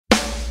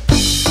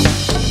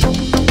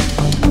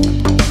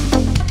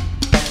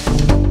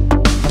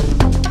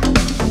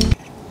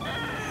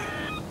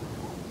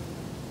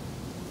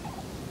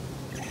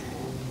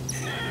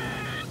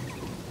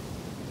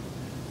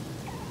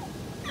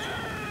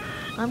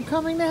I'm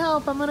coming to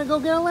help. I'm gonna go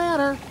get a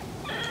ladder.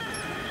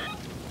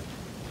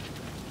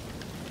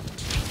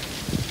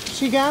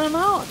 She got him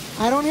out.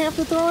 I don't have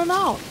to throw him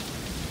out.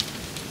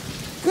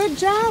 Good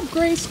job,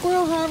 Gray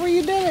Squirrel. However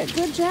you did it.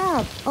 Good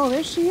job. Oh,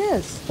 there she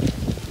is.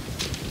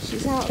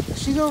 She's out.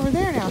 She's over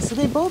there now. So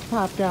they both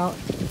popped out.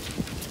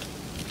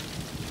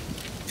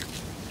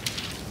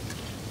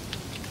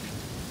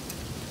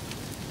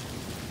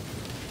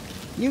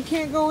 You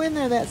can't go in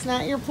there. That's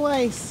not your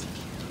place.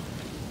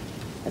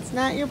 That's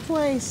not your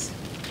place.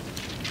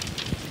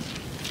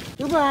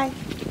 Goodbye.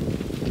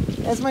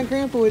 As my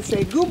grandpa would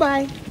say,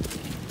 goodbye.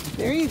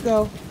 There you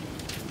go.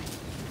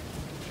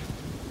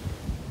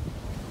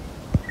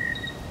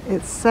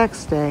 It's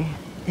sex day,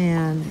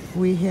 and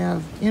we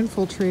have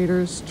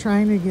infiltrators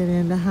trying to get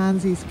into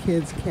Hansi's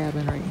kids'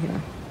 cabin right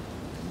here.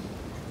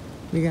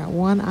 We got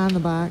one on the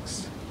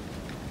box,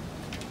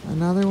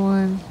 another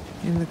one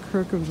in the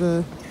crook of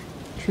the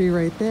tree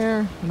right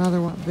there,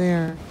 another one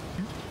there,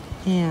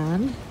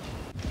 and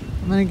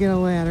I'm gonna get a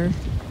ladder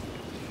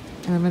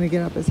and I'm gonna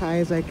get up as high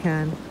as I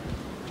can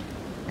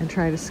and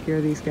try to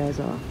scare these guys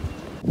off.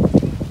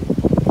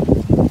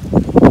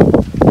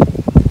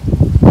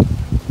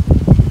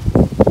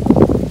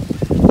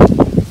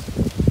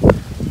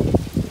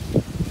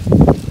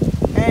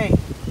 Hey,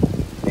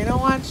 they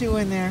don't want you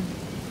in there.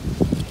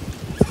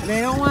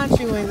 They don't want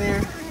you in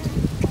there.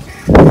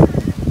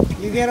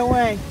 You get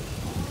away.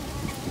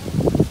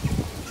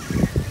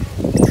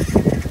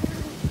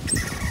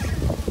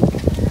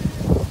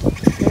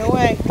 Get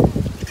away.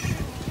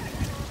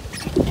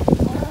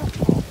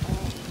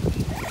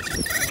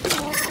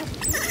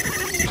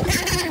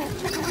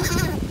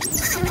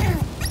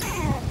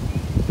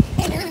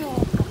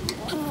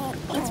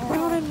 It's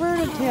Brown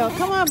Inverted Tail.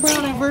 Come on,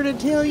 Brown Inverted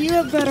Tail. You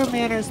have better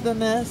manners than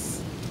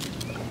this.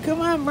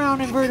 Come on,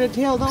 Brown Inverted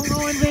Tail. Don't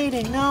go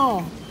invading.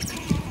 No.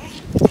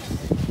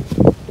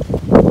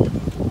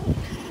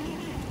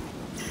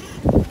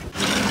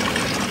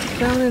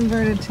 Brown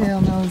Inverted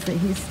Tail knows that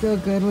he's still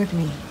good with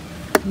me.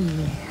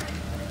 Yeah,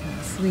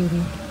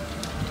 sweetie.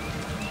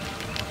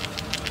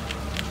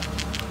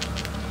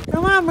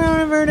 Come on,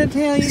 Brown Inverted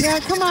Tail. You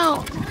gotta come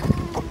out.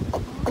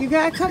 You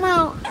gotta come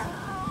out.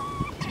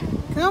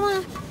 Come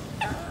on.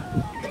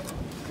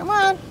 Come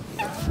on.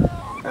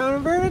 Brown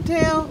Inverted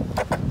Tail.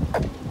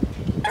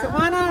 Come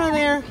on out of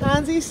there.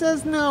 Hansi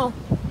says no.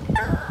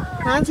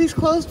 Hansi's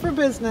closed for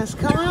business.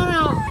 Come on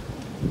out.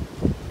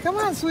 Come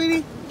on,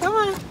 sweetie. Come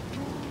on.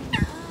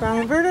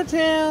 Brown Inverted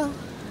Tail.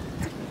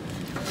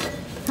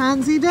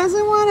 Hansi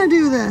doesn't want to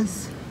do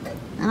this.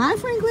 And I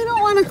frankly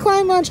don't want to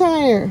climb much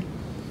higher.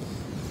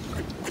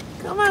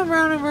 Come on,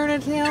 Brown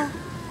Inverted Tail.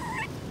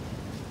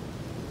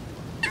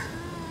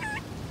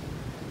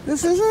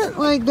 This isn't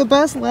like the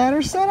best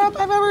ladder setup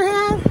I've ever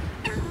had.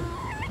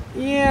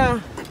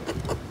 Yeah.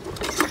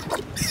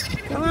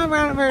 Come on,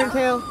 Brown Inverted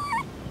Tail.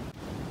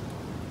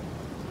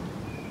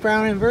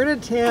 Brown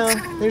Inverted Tail.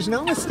 There's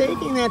no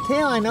mistaking that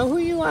tail. I know who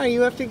you are.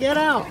 You have to get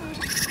out.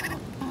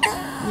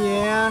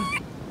 Yeah.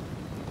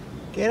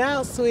 Get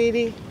out,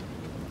 sweetie.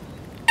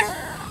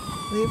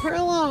 Leave her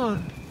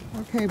alone.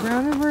 Okay,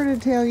 Brown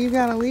Inverted Tail, you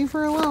gotta leave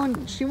her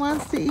alone. She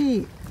wants to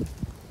eat.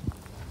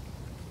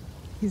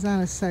 He's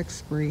on a sex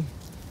spree.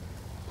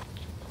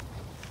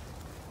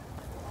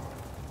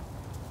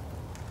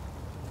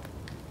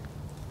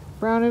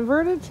 Brown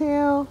Inverted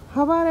Tail,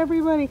 how about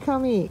everybody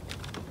come eat?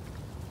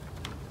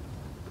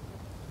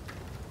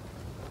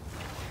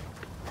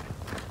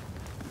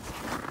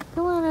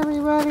 Come on,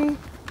 everybody.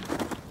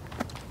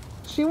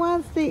 She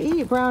wants to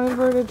eat, Brown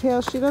Inverted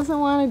Tail. She doesn't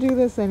want to do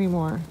this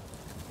anymore.